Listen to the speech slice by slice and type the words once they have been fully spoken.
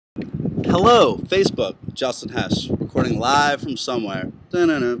Hello, Facebook. Justin Hess, recording live from somewhere.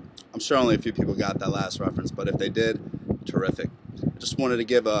 Dun-dun-dun. I'm sure only a few people got that last reference, but if they did, terrific. I just wanted to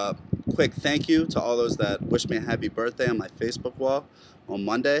give a quick thank you to all those that wished me a happy birthday on my Facebook wall on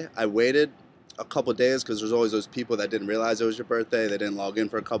Monday. I waited a couple days because there's always those people that didn't realize it was your birthday. They didn't log in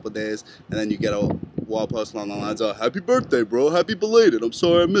for a couple days, and then you get a wall post along the lines of, "Happy birthday, bro. Happy belated. I'm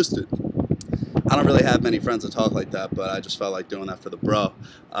sorry I missed it." I don't really have many friends that talk like that, but I just felt like doing that for the bro.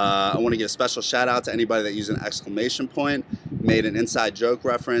 I want to give a special shout out to anybody that used an exclamation point, made an inside joke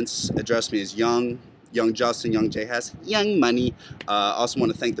reference, addressed me as young Justin, young J Hess, young money. Also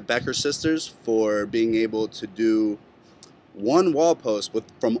want to thank the Becker sisters for being able to do one wall post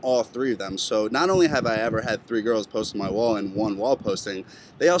from all three of them. So not only have I ever had three girls post on my wall in one wall posting,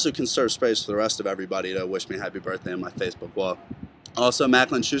 they also conserve space for the rest of everybody to wish me happy birthday on my Facebook wall. Also,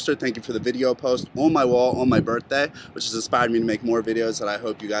 Macklin Schuster, thank you for the video post on my wall on my birthday, which has inspired me to make more videos that I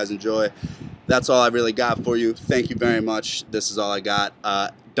hope you guys enjoy. That's all I really got for you. Thank you very much. This is all I got.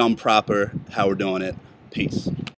 Dumb proper, how we're doing it. Peace.